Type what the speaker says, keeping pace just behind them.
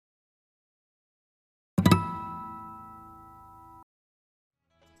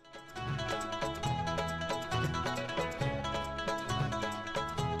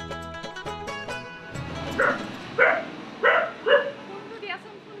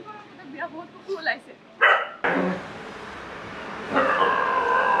বিয়া বহুত কুকুৰ ওলাইছে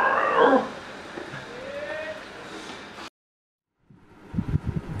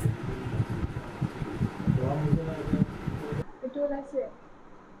এইটো ওলাইছে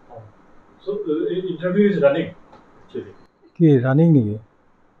So interview is running actually. কি running নেকি?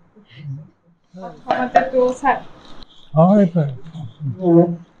 আমাৰটো স্যাৰ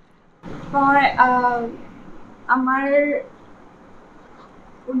হয় আমাৰ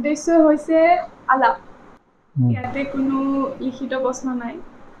উদ্দেশ্য হৈছে আলাপ ইয়াতে কোনো লিখিত প্ৰশ্ন নাই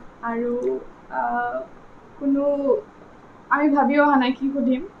আৰু কোনো আমি ভাবিও অহা নাই কি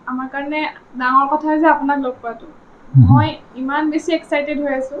সুধিম আমাৰ কাৰণে ডাঙৰ কথা যে আপোনাক লগ পোৱাটো মই ইমান বেছি এক্সাইটেড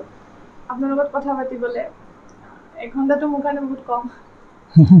হৈ আছো আপোনাৰ লগত কথা পাতিবলৈ এঘণ্টাটো মোৰ কাৰণে বহুত কম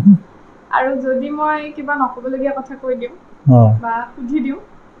আৰু যদি মই কিবা নকবলগীয়া কথা কৈ দিওঁ বা সুধি দিওঁ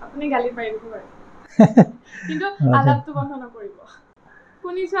আপুনি গালি পাৰিব পাৰে কিন্তু আলাপটো বন্ধ নকৰিব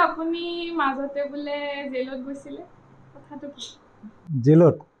শুনিছো আপুনি মাজতে বোলে জেলত গৈছিলে কথাটো কি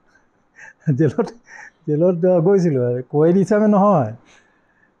জেলত গৈছিলোঁ আৰু কোৱেড হিচাপে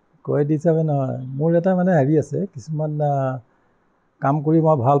নহয় মোৰ এটা মানে হেৰি আছে কিছুমান কাম কৰি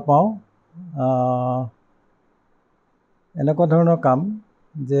মই ভাল পাওঁ এনেকুৱা ধৰণৰ কাম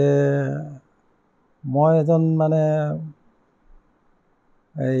যে মই এজন মানে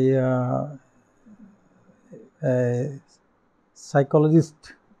এই সাইকোলজিষ্ট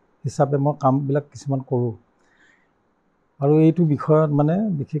হিচাপে মই কামবিলাক কিছুমান কৰোঁ আৰু এইটো বিষয়ত মানে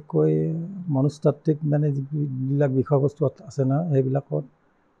বিশেষকৈ মনস্তাত্ত্বিক মানে যিবিলাক বিষয়বস্তু আছে নহয় সেইবিলাকত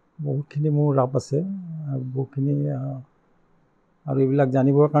বহুতখিনি মোৰ ৰাপ আছে আৰু বহুতখিনি আৰু এইবিলাক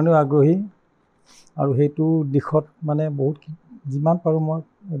জানিবৰ কাৰণেও আগ্ৰহী আৰু সেইটো দিশত মানে বহুত যিমান পাৰোঁ মই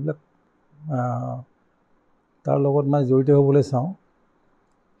এইবিলাক তাৰ লগত মানে জড়িত হ'বলৈ চাওঁ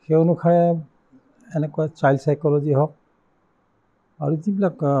সেই অনুসাৰে এনেকুৱা চাইল্ড সাইকোলজি হওক আৰু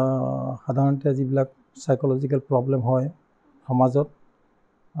যিবিলাক সাধাৰণতে যিবিলাক সাইকোলজিকেল প্ৰব্লেম হয় সমাজত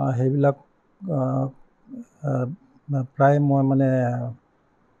সেইবিলাক প্ৰায় মই মানে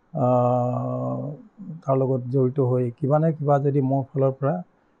তাৰ লগত জড়িত হৈ কিবা নে কিবা যদি মোৰ ফালৰ পৰা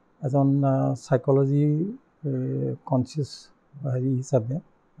এজন সাইকোলজি কনচিয়াছ হেৰি হিচাপে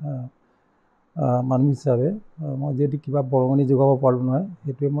মানুহ হিচাপে মই যদি কিবা বৰঙণি যোগাব পাৰোঁ নহয়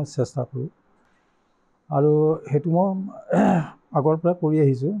সেইটোৱে মই চেষ্টা কৰোঁ আৰু সেইটো মই আগৰ পৰা কৰি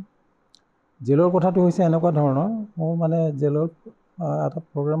আহিছোঁ জেলৰ কথাটো হৈছে এনেকুৱা ধৰণৰ মোৰ মানে জেলৰ এটা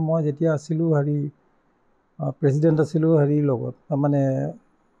প্ৰগ্ৰাম মই যেতিয়া আছিলোঁ হেৰি প্ৰেছিডেণ্ট আছিলোঁ হেৰিৰ লগত মানে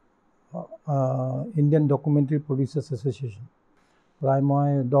ইণ্ডিয়ান ডকুমেণ্টাৰী প্ৰডিউচাৰ্ছ এছ'চিয়েশ্যন প্ৰায় মই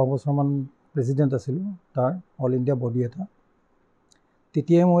 10 বছৰমান প্ৰেছিডেণ্ট আছিলোঁ তাৰ অল ইণ্ডিয়া বডি এটা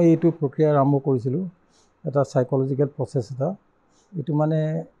তেতিয়াই মই এইটো প্ৰক্ৰিয়া আৰম্ভ কৰিছিলোঁ এটা সাইকোলজিকেল প্ৰচেছ এটা এইটো মানে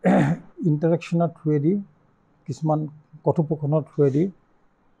ইণ্টাৰেকশ্যনৰ থ্ৰুৱেদি কিছুমান কথোপকথনৰ থ্ৰুৱেদি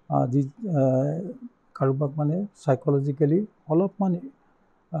যি কাৰোবাক মানে সাইকোলজিকেলি অলপমান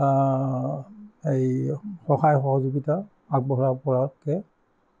এই সহায় সহযোগিতা আগবঢ়াব পৰাকৈ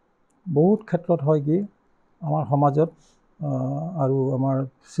বহুত ক্ষেত্ৰত হয় কি আমাৰ সমাজত আৰু আমাৰ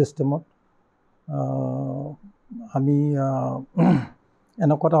ছিষ্টেমত আমি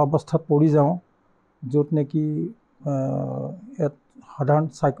এনেকুৱা এটা অৱস্থাত পৰি যাওঁ য'ত নেকি ইয়াত সাধাৰণ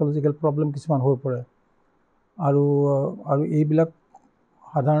সাইকোলজিকেল প্ৰব্লেম কিছুমান হৈ পৰে আৰু এইবিলাক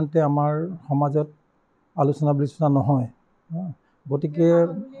সাধাৰণতে আমাৰ সমাজত আলোচনা বিলোচনা নহয় গতিকে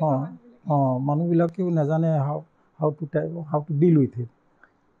মানুহবিলাকেও নাজানে how to deal with it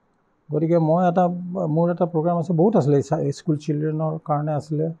গতিকে মোৰ এটা প্ৰগ্ৰাম আছে বহুত আছিলে স্কুল চিলড্ৰেনৰ কাৰণে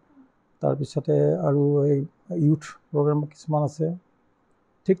আছিলে তাৰপিছতে আৰু এই ইউথ প্ৰগ্ৰাম কিছুমান আছে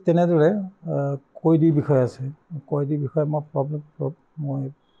ঠিক তেনেদৰে কয়দীৰ বিষয় আছে কয়দীৰ বিষয়ে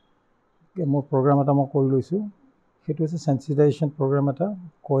মোৰ প্ৰগ্ৰাম এটা মই কৰি লৈছোঁ সেইটো হৈছে চেনচিটাইজেশ্যন প্ৰগ্ৰাম এটা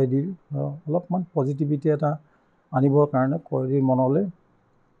কয়দীৰ অলপমান পজিটিভিটি এটা আনিবৰ কাৰণে কয়দীৰ মনলৈ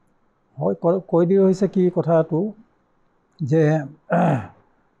হয় কয়দীৰ হৈছে কি কথাটো যে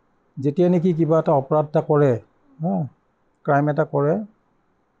যেতিয়া নেকি কিবা এটা অপৰাধ এটা কৰে ক্ৰাইম এটা কৰে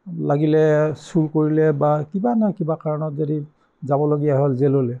লাগিলে চুৰ কৰিলে বা কিবা নহয় কিবা কাৰণত যদি যাবলগীয়া হ'ল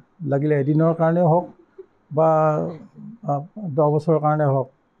জেললৈ লাগিলে এদিনৰ কাৰণে হওক বা 10 বছৰৰ কাৰণে হওক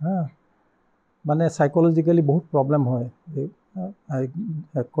মানে সাইকোলজিকেলি বহুত প্ৰব্লেম হয় এই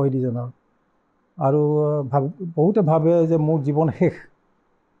কয়দীজনৰ আৰু বহুতে ভাবে যে মোৰ জীৱন শেষ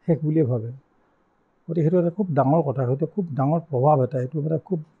বুলিয়ে ভাবে গতিকে সেইটো এটা খুব ডাঙৰ কথা সেইটো খুব ডাঙৰ প্ৰভাৱ এটা এইটো মানে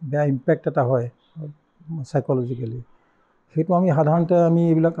খুব বেয়া ইম্পেক্ট এটা হয় সাইকোলজিকেলি সেইটো আমি সাধাৰণতে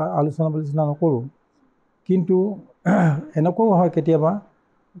এইবিলাক আলোচনা বিলোচনা নকৰোঁ কিন্তু এনেকুৱাও হয় কেতিয়াবা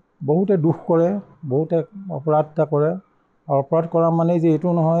বহুতে দুখ কৰে বহুতে অপৰাধ এটা কৰে আৰু অপৰাধ কৰা মানে যে এইটো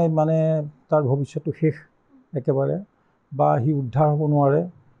নহয় মানে তাৰ ভৱিষ্যতটো শেষ একেবাৰে বা সি উদ্ধাৰ হ'ব নোৱাৰে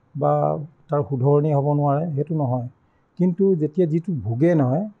বা তাৰ শুধৰণি হ'ব নোৱাৰে সেইটো নহয়, কিন্তু যেতিয়া যিটো ভোগে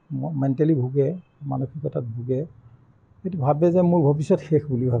নহয় মেণ্টেলি ভোগে মানসিকতাত ভোগে সেইটো ভাবে যে মোৰ ভৱিষ্যত শেষ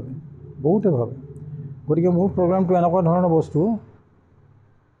বুলি ভাবে, বহুতে ভাবে। গতিকে মোৰ প্ৰগ্ৰামটো এনেকুৱা ধৰণৰ বস্তু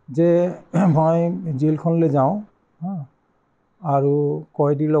যে মই জেলখনলৈ যাওঁ আৰু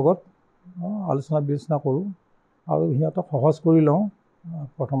কয়দীৰ লগত আলোচনা বিলোচনা কৰোঁ আৰু সিহঁতক সহজ কৰি লওঁ,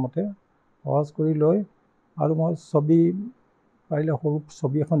 প্ৰথমতে সহজ কৰি লৈ আৰু মই ছবি পাৰিলে সৰু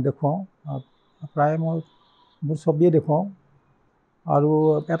ছবি এখন দেখুৱাওঁ, প্ৰায় মই মোৰ ছবিয়ে দেখুৱাওঁ আৰু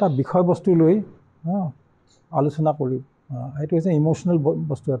এটা বিষয়বস্তু লৈ আলোচনা কৰি, সেইটো হৈছে ইম'চনেল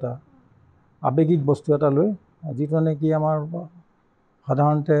বস্তু এটা, আৱেগিক বস্তু এটা লৈ, যিটো নেকি আমাৰ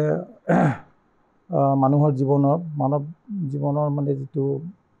সাধাৰণতে মানুহৰ মানৱ জীৱনৰ মানে যিটো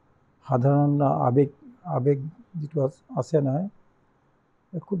সাধাৰণ আৱেগ যিটো আছে নহয়,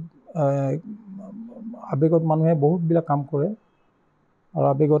 খুব আৱেগত মানুহে বহুতবিলাক কাম কৰে আৰু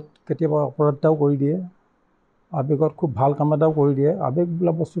আৱেগত কেতিয়াবা অপৰাধ এটাও কৰি দিয়ে, আৱেগত খুব ভাল কাম এটাও কৰি দিয়ে। আৱেগ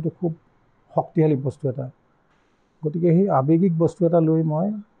বোলা বস্তুটো খুব শক্তিশালী বস্তু এটা। গতিকে সেই আৱেগিক বস্তু এটা লৈ মই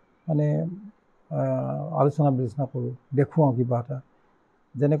মানে আলোচনা বিলোচনা কৰোঁ, দেখুৱাওঁ কিবা এটা।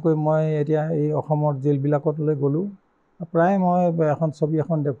 যেনেকৈ মই এতিয়া এই অসমৰ জেলবিলাকতলৈ গ'লোঁ, প্ৰায় মই এখন ছবি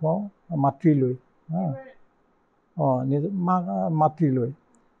এখন দেখুৱাওঁ মাতৃ লৈ, মাতৃ লৈ,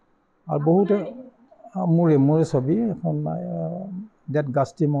 আৰু বহুতে মোৰে ছবি এখন ডেট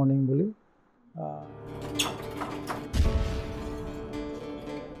গাষ্টি মৰ্ণিং বুলি।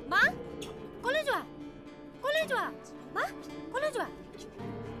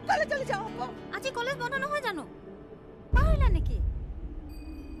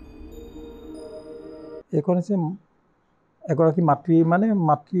 এইখন হৈছে এগৰাকী মাতৃ, মানে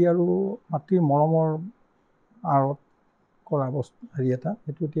মাতৃৰ মৰমৰ আঁৰত কৰা বস্তু হেৰি এটা,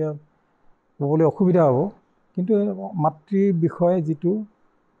 সেইটো এতিয়া ক'বলৈ অসুবিধা হ'ব, কিন্তু মাতৃৰ বিষয়ে যিটো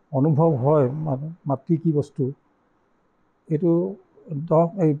অনুভৱ হয়, মাতৃ কি বস্তু, এইটো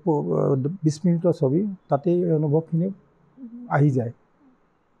 20 মিনিটৰ ছবি, তাতেই অনুভৱখিনি আহি যায়।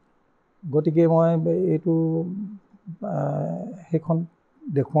 গতিকে মই এইটো সেইখন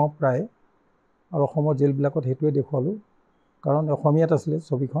দেখুৱাওঁ প্ৰায়, আৰু অসমৰ জেলবিলাকত সেইটোৱে দেখুৱালোঁ, কাৰণ অসমীয়াত আছিলে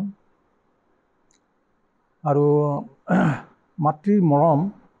ছবিখন। আৰু মাতৃৰ মৰম,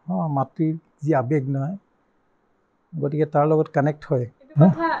 মাতৃৰ যি আৱেগ নহয়, গতিকে তাৰ লগত কানেক্ট হয়।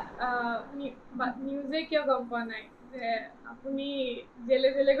 নিউজে কিয় গম পোৱা নাই যে আপুনি জেলে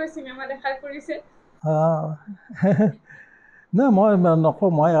জেলে গৈ চিনেমা দেখাই কৰিছে? নাই, মই নকওঁ।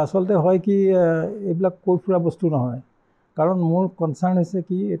 মই আচলতে হয় কি, এইবিলাক কৈ ফুৰা বস্তু নহয়, কাৰণ মোৰ কনচাৰ্ণ হৈছে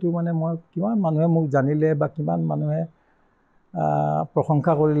কি, এইটো মানে মই কিমান মানুহে মোক জানিলে বা কিমান মানুহে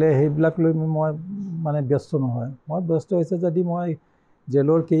প্ৰশংসা কৰিলে সেইবিলাক লৈ মই মানে ব্যস্ত নহয়। মই ব্যস্ত হৈছে যদি মই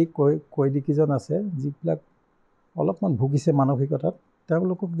জেলৰ কয়দীকেইজন আছে যিবিলাক অলপমান ভুগিছে মানসিকতাত,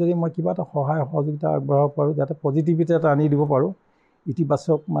 তেওঁলোকক যদি মই কিবা এটা সহায় সহযোগিতা আগবঢ়াব পাৰোঁ, যাতে পজিটিভিটি এটা আনি দিব পাৰোঁ,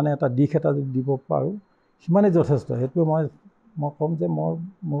 ইতিবাচক মানে এটা দিশ এটা যদি দিব পাৰোঁ, সিমানেই যথেষ্ট। সেইটোৱে মই ক'ম যে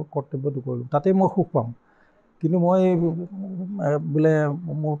মোৰ কৰ্তব্যটো কৰিলোঁ, তাতেই মই সুখ পাম। কিন্তু মই বোলে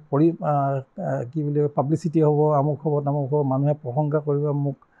মোৰ কি বুলি পাব্লিচিটি হ'ব, আমুক হ'ব তামুক হ'ব, মানুহে প্ৰশংসা কৰিব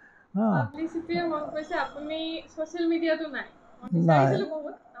মোক,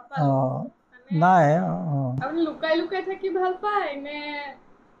 নাই।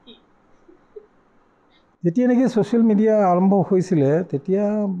 যেতিয়া নেকি ছ'চিয়েল মিডিয়া আৰম্ভ হৈছিলে, তেতিয়া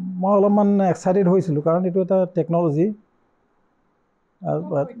মই অলপমান এক্সাইটেড হৈছিলোঁ, কাৰণ এইটো এটা টেকন'লজি।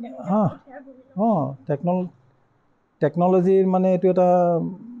 টেকন'লজিৰ মানে এইটো এটা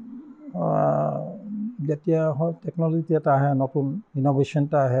যেতিয়া হয় টেকন'লজি এটা আহে, নতুন ইন'ভেশ্যন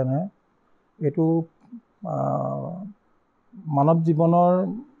এটা আহে নহয়, এইটো মানৱ জীৱনৰ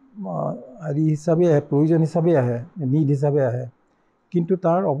হেৰি হিচাপে আহে, প্ৰয়োজন হিচাপে আহে, নিড হিচাপে আহে, কিন্তু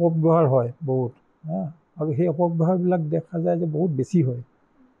তাৰ অপব্যৱহাৰ হয় বহুত, আৰু সেই অপব্যৱহাৰবিলাক দেখা যায় যে বহুত বেছি হয়।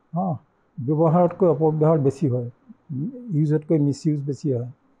 ব্যৱহাৰতকৈ অপব্যৱহাৰ বেছি হয়, ইউজতকৈ মিছ ইউজ বেছি হয়।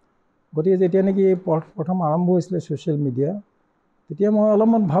 গতিকে যেতিয়া নেকি প্ৰথম আৰম্ভ হৈছিলে ছ'চিয়েল মিডিয়া, তেতিয়া মই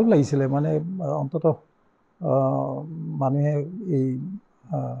অলপমান ভাল লাগিছিলে, মানে অন্ততঃ মানুহে এই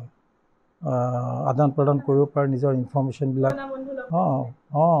আদান প্ৰদান কৰিব পাৰে নিজৰ ইনফৰ্মেশ্যনবিলাক।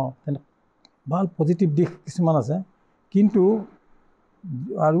 ভাল পজিটিভ দিশ কিছুমান আছে, কিন্তু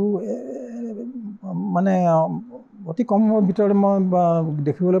আৰু মানে অতি কম সময়ৰ ভিতৰতে মই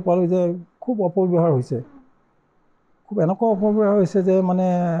দেখিবলৈ পালোঁ যে খুব অপব্যৱহাৰ হৈছে, খুব এনেকুৱা অপব্যৱহাৰ হৈছে যে মানে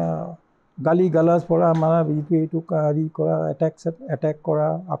গালি গালাজ পৰা, মানে এইটো হেৰি কৰা, এটেক কৰা,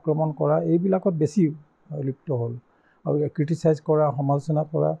 আক্ৰমণ কৰা, এইবিলাকত বেছি লিপ্ত হ'ল, আৰু ক্ৰিটিচাইজ কৰা, সমালোচনা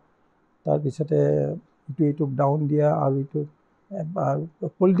কৰা, তাৰপিছতে এইটোক ডাউন দিয়া, আৰু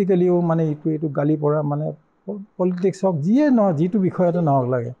পলিটিকেলিও মানে এইটো গালি পৰা, মানে পলিটিক্স হওক, যিয়ে নহয়, যিটো বিষয়তে নহওক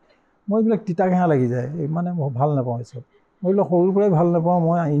লাগে, মই এইবিলাক তিতা ঘেঁহা লাগি যায়, মানে মই ভাল নাপাওঁ এইচব। মই এইবিলাক সৰুৰ পৰাই ভাল নাপাওঁ,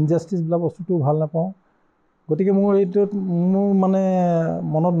 মই ইনজাষ্টিচ বোলা বস্তুটো ভাল নাপাওঁ। গতিকে মোৰ এইটোত মোৰ মানে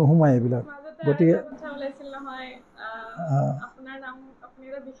মনত নোসোমায় এইবিলাক। গতিকে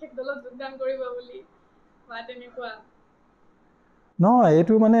নহয়,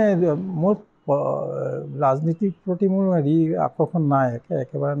 এইটো মানে মোৰ ৰাজনীতিৰ প্ৰতি মোৰ হেৰি আকৰ্ষণ নাই,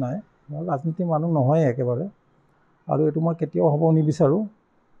 একেবাৰে নাই। মই ৰাজনীতিৰ মানুহ নহয়েই একেবাৰে, আৰু এইটো মই কেতিয়াও হ'ব নিবিচাৰোঁ।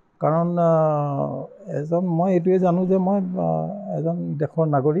 কাৰণ মই এইটোৱে জানো যে মই এজন দেশৰ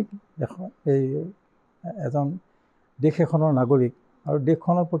নাগৰিক, এজন দেশ এখনৰ নাগৰিক, আৰু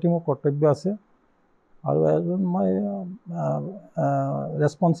দেশখনৰ প্ৰতি মোৰ কৰ্তব্য আছে। আৰু মই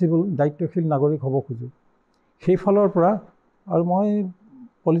ৰেছপনচিবল, দায়িত্বশীল নাগৰিক হ'ব খোজোঁ। সেইফালৰ পৰা আৰু মই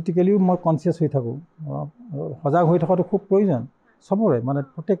পলিটিকেলিও মই কনচিয়াছ হৈ থাকোঁ, সজাগ হৈ থকাটো খুব প্ৰয়োজন চবৰে, মানে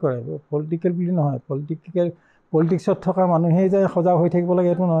প্ৰত্যেকৰে। পলিটিকেল বুলি নহয়, পলিটিক্সত থকা মানুহেই যে সজাগ হৈ থাকিব লাগে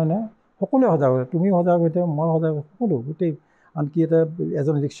এইটো নহয়, সকলোৱে সজাগ হয়। তুমিও সজাগ হৈ থাকা, মই সজাগ, সকলো গোটেই। আনকি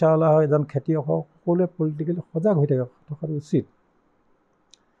এজন ৰিক্সাৱালা হয়, এজন খেতিয়ক হওক, সকলোৱে পলিটিকেলি সজাগ হৈ থকাটো উচিত।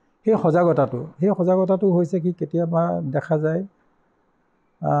 সেই সজাগতাটো হৈছে কি, কেতিয়াবা দেখা যায়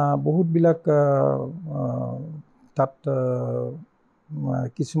বহুতবিলাক তাত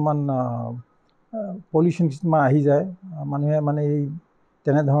কিছুমান পলিউশ্যন কিছুমান আহি যায়। মানুহে মানে এই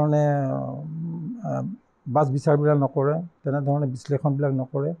তেনেধৰণে বাছ বিচাৰবিলাক নকৰে, তেনেধৰণে বিশ্লেষণবিলাক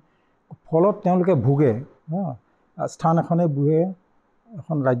নকৰে, ফলত তেওঁলোকে ভোগে। স্থান এখনে ভোগে,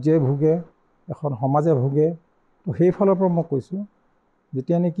 এখন ৰাজ্যই ভোগে, এখন সমাজে ভোগে। তো সেইফালৰ পৰা মই কৈছোঁ,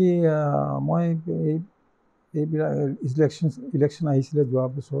 যেতিয়া নেকি মই এইবিলাক ইলেকশ্যন আহিছিলে যোৱা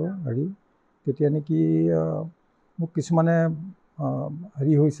বছৰ হেৰি, তেতিয়া নেকি মোক কিছুমানে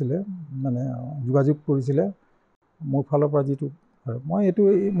হেৰি হৈছিলে, মানে যোগাযোগ কৰিছিলে মোৰ ফালৰ পৰা যিটো। মই এইটো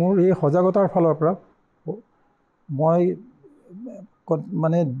মোৰ এই সজাগতাৰ ফালৰ পৰা মই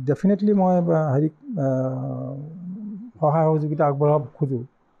মানে ডেফিনেটলি মই হেৰি সহায় সহযোগিতা আগবঢ়াব খোজোঁ।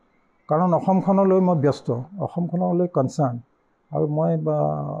 কাৰণ অসমখনলৈ মই ব্যস্ত, অসমখনলৈ কনচাৰ্ণ। আৰু মই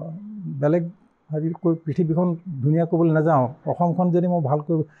বেলেগ হেৰি পৃথিৱীখন ধুনীয়া কৰিবলৈ নাযাওঁ। অসমখন যদি মই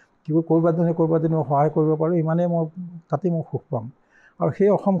ভালকৈ ক'ৰবাত যদি মই সহায় কৰিব পাৰোঁ, ইমানেই মই তাতেই মই সুখ পাম। আৰু সেই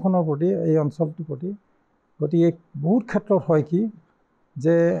অসমখনৰ প্ৰতি, এই অঞ্চলটোৰ প্ৰতি, গতিকে বহুত ক্ষেত্ৰত হয় কি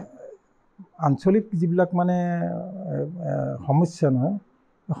যে আঞ্চলিক যিবিলাক মানে সমস্যা নহয়,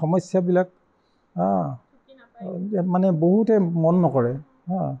 সমস্যাবিলাক মানে বহুতে মন নকৰে।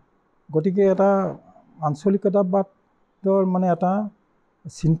 গতিকে এটা আঞ্চলিকতাবাদৰ মানে এটা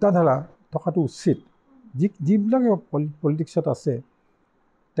চিন্তাধাৰা থকাটো উচিত। যিবিলাকে পলিটিক্সত আছে,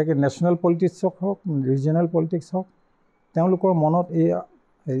 তাকে নেশ্যনেল পলিটিক্সক হওক, ৰিজনেল পলিটিক্স হওক, তেওঁলোকৰ মনত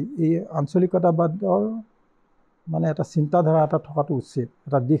এই আঞ্চলিকতাবাদৰ মানে এটা চিন্তাধাৰা এটা থকাটো উচিত,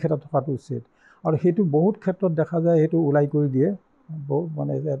 এটা দিশ এটা থকাটো উচিত। আৰু সেইটো বহুত ক্ষেত্ৰত দেখা যায়, সেইটো ওলাই কৰি দিয়ে,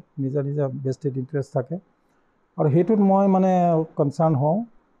 মানে নিজা বেষ্টেড ইণ্টাৰেষ্ট থাকে। আৰু সেইটোত মই মানে কনচাৰ্ণ হওঁ,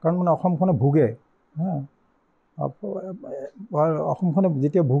 কাৰণ মানে অসমখনে ভোগে। অসমখনে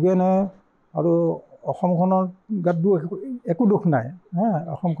যেতিয়া ভোগে নহয়, আৰু অসমখনৰ গাত একো দুখ নাই।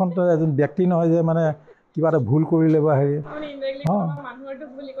 অসমখনতো এজন ব্যক্তি নহয় যে মানে কিবা এটা ভুল কৰিলে বা হেৰি।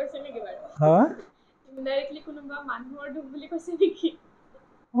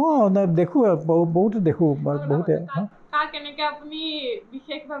 দেখোঁ, বহুতে দেখোঁ, বহুতে।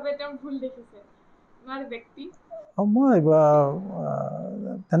 মই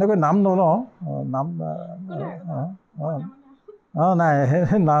তেনেকৈ নাম নলওঁ,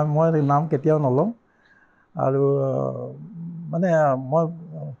 নাই, মই নাম কেতিয়াও নলওঁ। আৰু মানে মই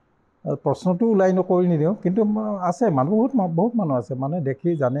প্ৰশ্নটো ওলাই কৰি নিদিওঁ, কিন্তু আছে মানুহ, বহুত মানুহ আছে, মানুহে দেখি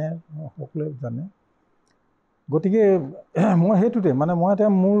জানে, সকলোৱে জানে। গতিকে মই সেইটোতে মানে মই এতিয়া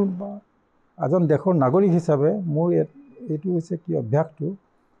মোৰ এজন দেশৰ নাগৰিক হিচাপে মোৰ এইটো হৈছে কি অভ্যাসটো,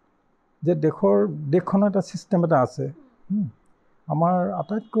 যে দেশখনৰ এটা ছিষ্টেম এটা আছে। আমাৰ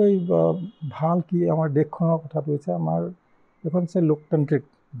আটাইতকৈ ভাল কি আমাৰ দেশখনৰ কথাটো হৈছে, আমাৰ এইখন হৈছে লোকতান্ত্ৰিক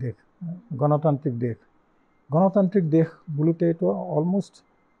দেশ, গণতান্ত্ৰিক দেশ। গণতান্ত্ৰিক দেশ বোলোতে এইটো অলমষ্ট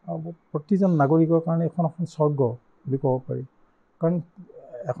প্ৰতিজন নাগৰিকৰ কাৰণে এখন স্বৰ্গ বুলি ক'ব পাৰি। কাৰণ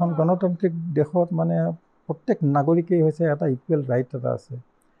এখন গণতান্ত্ৰিক দেশত মানে প্ৰত্যেক নাগৰিকেই হৈছে এটা ইকুৱেল ৰাইট এটা আছে,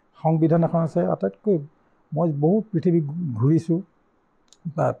 সংবিধান এখন আছে। আটাইতকৈ মই বহুত পৃথিৱী ঘূৰিছোঁ,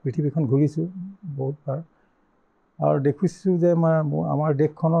 বা পৃথিৱীখন ঘূৰিছোঁ বহুতবাৰ, আৰু দেখিছোঁ যে আমাৰ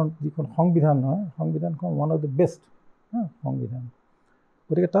দেশখনৰ যিখন সংবিধান হয়, সংবিধানখন ওৱান অফ দ্য বেষ্ট সংবিধান।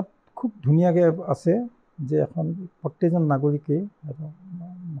 গতিকে তাত খুব ধুনীয়াকৈ আছে যে এখন প্ৰত্যেকজন নাগৰিকেই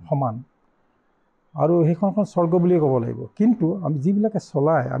সমান, আৰু সেইখন স্বৰ্গ বুলিয়ে ক'ব লাগিব। কিন্তু আমি যিবিলাকে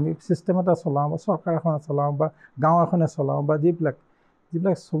চলায়, আমি ছিষ্টেম এটা চলাওঁ, বা চৰকাৰ এখনে চলাওঁ, বা গাঁও এখনে চলাওঁ, বা যিবিলাক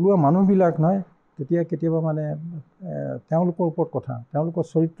চলোৱা মানুহবিলাক নহয়, তেতিয়া কেতিয়াবা মানে তেওঁলোকৰ ওপৰত কথা, তেওঁলোকৰ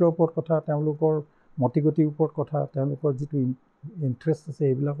চৰিত্ৰৰ ওপৰত কথা, তেওঁলোকৰ মতিগতিৰ ওপৰত কথা, তেওঁলোকৰ যিটো ইণ্টাৰেষ্ট আছে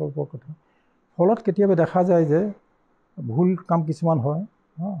এইবিলাকৰ ওপৰত কথা। ফলত কেতিয়াবা দেখা যায় যে ভুল কাম কিছুমান হয়,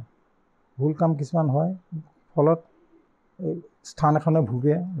 ভুল কাম কিছুমান হয়, ফলত স্থান এখনে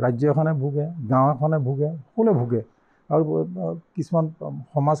ভোগে, ৰাজ্য এখনে ভোগে, গাঁও এখনে ভোগে, সকলোৱে ভোগে, আৰু কিছুমান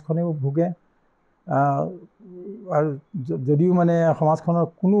সমাজখনেও ভোগে। আৰু যদিও মানে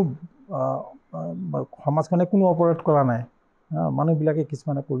সমাজখনে কোনো অপৰাধ কৰা নাই, মানুহবিলাকে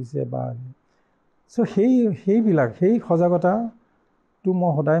কিছুমানে কৰিছে বা চ' সেই সজাগতাটো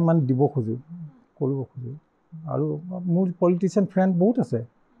মই সদায় মানে দিব খোজোঁ, কৰিব খোজোঁ। আৰু মোৰ পলিটিচিয়ান ফ্ৰেণ্ড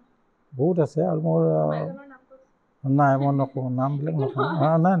বহুত আছে আৰু মোৰ নাই, মই নকওঁ নামবিলাক নকওঁ,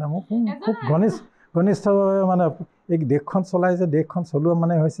 নাই মই খুব ঘনিষ্ঠ মানে এই দেশখন চলাইছে। দেশখন চলোৱা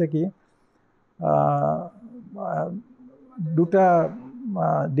মানে হৈছে কি, দুটা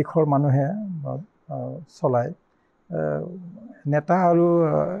দিশৰ মানুহে চলায়, নেতা আৰু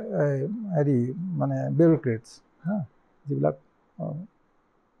হেৰি মানে বিউৰ'ক্ৰেটছ, যিবিলাক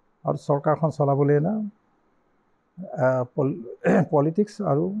আৰু চৰকাৰখন চলাবলৈ না পলিটিক্স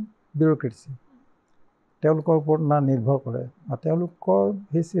আৰু বিউৰ'ক্ৰেটছি তেওঁলোকৰ ওপৰত না নিৰ্ভৰ কৰে। আৰু তেওঁলোকৰ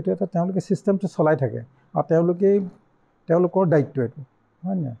সেইটো এটা তেওঁলোকে ছিষ্টেমটো চলাই থাকে, আৰু তেওঁলোকৰ দায়িত্ব এইটো,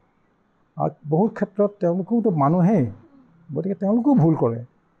 হয় নাই? আৰু বহুত ক্ষেত্ৰত তেওঁলোকেওতো মানুহেই, গতিকে তেওঁলোকেও ভুল কৰে।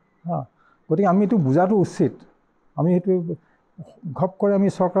 গতিকে আমি এইটো বুজাটো উচিত। আমি সেইটো ঘপ কৰি আমি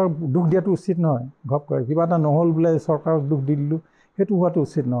চৰকাৰক দুখ দিয়াটো উচিত নহয়। ঘপ কৰে কিবা এটা নহ'ল বোলে চৰকাৰক দুখ দি দিলোঁ, সেইটো হোৱাটো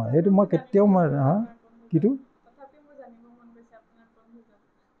উচিত নহয়। সেইটো মই কেতিয়াও কিটো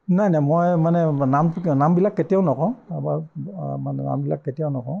নাই, মই মানে নামবিলাক কেতিয়াও নকওঁ, মানে নামবিলাক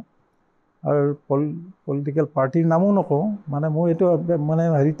কেতিয়াও নকওঁ, আৰু পলিটিকেল পাৰ্টিৰ নামো নকওঁ। মানে মোৰ এইটো মানে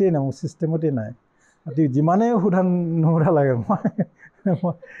হেৰিতেই নাই, মোৰ ছিষ্টেমতেই নাই। যিমানেই নুসুধা লাগে, মই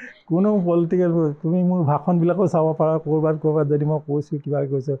কোনো পলিটিকেল, তুমি মোৰ ভাষণবিলাকো চাব পাৰা, ক'ৰবাত যদি মই কৈছোঁ কিবা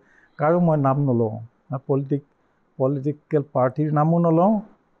কৈছোঁ, কাৰো মই নাম নলওঁ। পলিটিকেল পাৰ্টিৰ নামো নলওঁ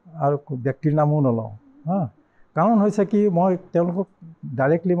আৰু ব্যক্তিৰ নামো নলওঁ। কাৰণ হৈছে কি, মই তেওঁলোকক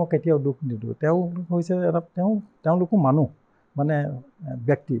ডাইৰেক্টলি মই কেতিয়াও দুখ নিদিওঁ। তেওঁলোক হৈছে তেওঁলোকো মানুহ, মানে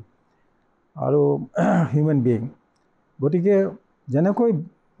ব্যক্তি আৰু হিউমেন বিয়িং। গতিকে যেনেকৈ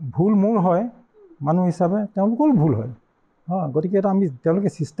ভুল মোৰ হয় মানুহ হিচাপে, তেওঁলোকৰো ভুল হয়। গতিকে তেওঁলোকে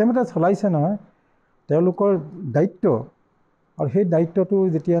ছিষ্টেম এটা চলাইছে নহয়, তেওঁলোকৰ দায়িত্ব, আৰু সেই দায়িত্বটো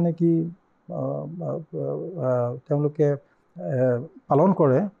যেতিয়া নেকি তেওঁলোকে পালন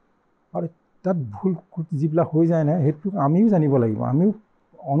কৰে, আৰু তাত ভুল যিবিলাক হৈ যায় নহয়, সেইটো আমিও জানিব লাগিব, আমিও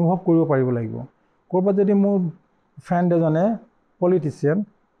অনুভৱ কৰিব পাৰিব লাগিব। ক'ৰবাত যদি মোৰ ফ্ৰেণ্ড এজনে পলিটিচিয়ান,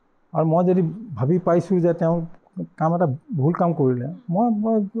 আৰু মই যদি ভাবি পাইছোঁ যে তেওঁ এটা ভুল কাম কৰিলে, মই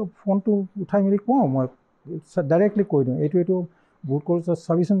ফোনটো উঠাই মেলি কওঁ, মই ডাইৰেক্টলি কৈ দিওঁ, এইটো ভুল কৰিছোঁ,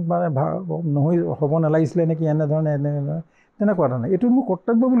 চাবিচোন, মানে হ'ব নালাগিছিলে নেকি, এনেধৰণে তেনেকুৱা ধৰণে। এইটো মোৰ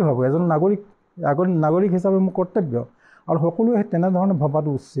কৰ্তব্য বুলি ভাবোঁ, এজন নাগৰিক হিচাপে মোৰ কৰ্তব্য, আৰু সকলোৱে তেনেধৰণে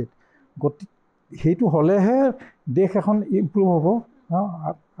ভবাটো উচিত। গতিকে সেইটো হ'লেহে দেশ এখন ইম্প্ৰুভ হ'ব,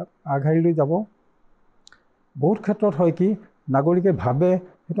 আগশাৰীলৈ যাব। বহুত ক্ষেত্ৰত হয় কি, নাগৰিকে ভাবে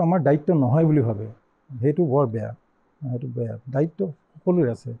সেইটো আমাৰ দায়িত্ব নহয় বুলি ভাবে, সেইটো বৰ বেয়া, সেইটো বেয়া। দায়িত্ব সকলোৰে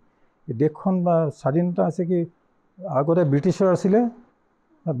আছে। এই দেশখন বা স্বাধীনতা আছে কি, আগতে ব্ৰিটিছৰ আছিলে,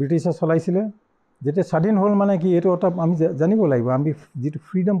 ব্ৰিটিছে চলাইছিলে। যেতিয়া স্বাধীন হ'ল মানে কি, এইটো এটা আমি জানিব লাগিব, আমি যিটো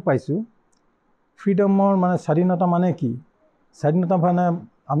ফ্ৰীডম পাইছোঁ, ফ্ৰীডমৰ মানে স্বাধীনতা মানে কি? স্বাধীনতা মানে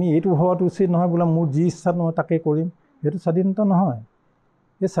আমি এইটো হোৱাটো উচিত নহয় বোলে মোৰ যি ইচ্ছা মই তাকে কৰিম, সেইটো স্বাধীনতা নহয়।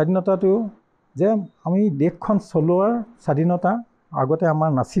 এই স্বাধীনতাটো যে আমি দেশখন চলোৱাৰ স্বাধীনতা আগতে আমাৰ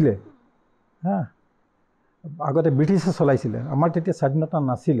নাছিলে। আগতে ব্ৰিটিছে চলাইছিলে, আমাৰ তেতিয়া স্বাধীনতা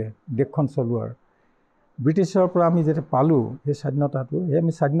নাছিলে দেশখন চলোৱাৰ। ব্ৰিটিছৰ পৰা আমি যেতিয়া পালোঁ সেই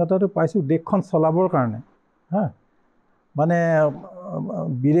স্বাধীনতাটো পাইছোঁ দেশখন চলাবৰ কাৰণে। মানে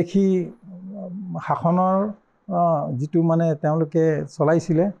বিদেশী শাসনৰ যিটো মানে তেওঁলোকে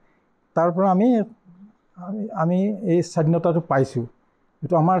চলাইছিলে, তাৰ পৰা আমি এই স্বাধীনতাটো পাইছোঁ।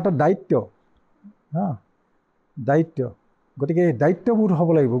 এইটো আমাৰ এটা দায়িত্ব, দায়িত্ব। গতিকে এই দায়িত্ববোধ হ'ব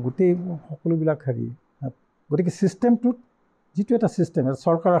লাগিব গোটেই সকলোবিলাক হেৰি। গতিকে ছিষ্টেমটোত যিটো এটা ছিষ্টেম,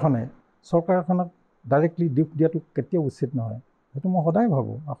 চৰকাৰ এখনক ডাইৰেক্টলি দুখ দিয়াটো কেতিয়াও উচিত নহয়, সেইটো মই সদায়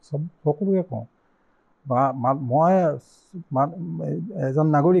ভাবোঁ, সকলোৱে কওঁ। বা মই এজন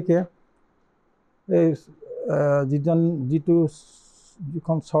নাগৰিকে এই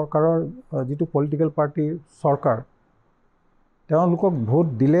যিখন চৰকাৰৰ যিটো পলিটিকেল পাৰ্টিৰ চৰকাৰ, তেওঁলোকক ভোট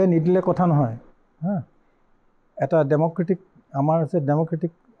দিলে নিদিলে কথা নহয়। এটা আমাৰ হৈছে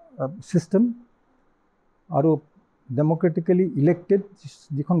ডেম'ক্ৰেটিক ছিষ্টেম, আৰু ডেম'ক্ৰেটিকেলি ইলেক্টেড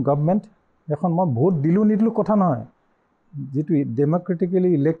যিখন গভৰ্ণমেণ্ট, সেইখন মই ভোট দিলোঁ নিদিলোঁ কথা নহয়। যিটো ডেম'ক্ৰেটিকেলি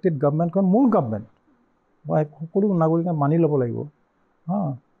ইলেক্টেড গভৰ্ণমেণ্টখন মোৰ গভৰ্ণমেণ্ট মই সকলো নাগৰিকে মানি ল'ব লাগিব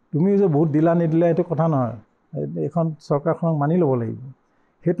তুমিও যে ভোট দিলা নিদিলা এইটো কথা নহয় এইখন চৰকাৰখনক মানি ল'ব লাগিব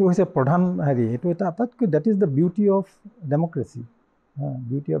সেইটো হৈছে প্ৰধান হেৰি এইটো এটা আটাইতকৈ that is the beauty of democracy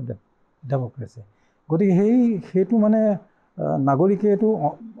beauty of democracy গতিকে সেইটো মানে নাগৰিকে এইটো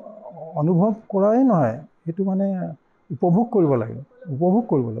অনুভৱ কৰাই নহয় সেইটো মানে উপভোগ কৰিব লাগে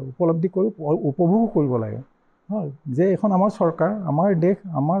উপলব্ধি কৰি উপভোগ কৰিব লাগে যে এইখন আমাৰ চৰকাৰ আমাৰ দেশ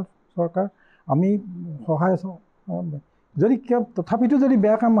আমাৰ চৰকাৰ আমি সহায় যদি তথাপিতো যদি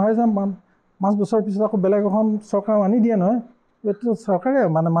বেয়া কাম হয় যাম 5 বছৰ পিছত আকৌ বেলেগ এখন চৰকাৰ আনি দিয়ে নহয় এইটো চৰকাৰে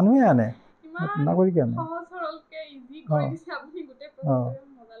মানে মানুহে আনে নাগৰিকে আনে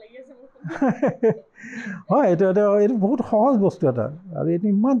হয় এইটো বহুত সহজ বস্তু এটা আৰু এইটো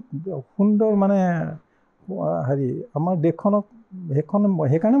ইমান সুন্দৰ মানে হেৰি আমাৰ দেশখনক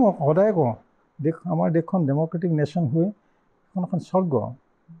সেইকাৰণে মই সদায় কওঁ আমাৰ দেশখন ডেম'ক্ৰেটিক নেশ্যন হৈ এখন স্বৰ্গ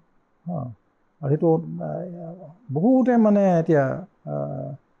আৰু সেইটো বহুতে মানে এতিয়া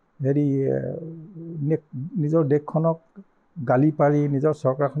হেৰি নিজৰ দেশখনক গালি পাৰি নিজৰ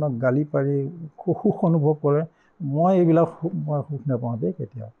চৰকাৰখনক গালি পাৰি সুখ অনুভৱ কৰে মই এইবিলাক মই সুখ নাপাওঁ দেই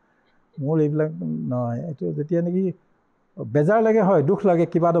কেতিয়াও মোৰ এইবিলাক নহয় এইটো যেতিয়া নেকি বেজাৰ লাগে হয় দুখ লাগে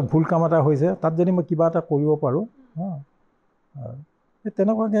কিবা এটা ভুল কাম এটা হৈছে তাত যদি মই কিবা এটা কৰিব পাৰোঁ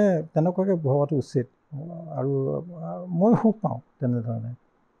তেনেকুৱাকৈ ভবাটো উচিত আৰু মই সুখ পাওঁ তেনেধৰণে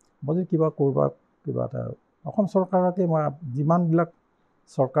মই যদি কিবা এটা অসম চৰকাৰকে মই যিমানবিলাক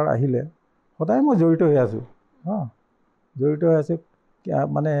চৰকাৰ আহিলে সদায় মই জড়িত হৈ আছোঁ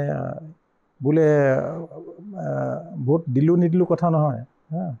মানে বোলে ভোট দিলোঁ নিদিলোঁ কথা নহয়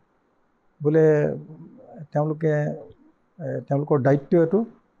বোলে তেওঁলোকৰ দায়িত্ব এইটো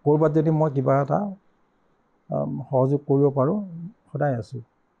ক'ৰবাত যদি মই কিবা এটা সহযোগ কৰিব পাৰোঁ সদায় আছোঁ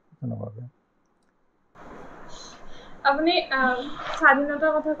তেনেকুৱাকৈ আপুনি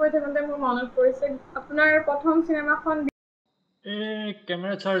স্বাধীনতাৰ কথা কৈ থাকোঁতে মোৰ মনত পৰিছে আপোনাৰ প্ৰথম চিনেমাখন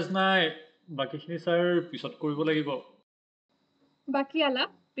কেমেৰা চাৰ্জ নাই বাকীখিনি ছাৰ পিছত কৰিব লাগিব বাকী আলাপ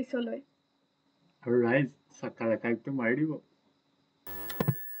পিছলৈ আৰু ৰাইজ চাকাৰ একাইটো মাৰি দিব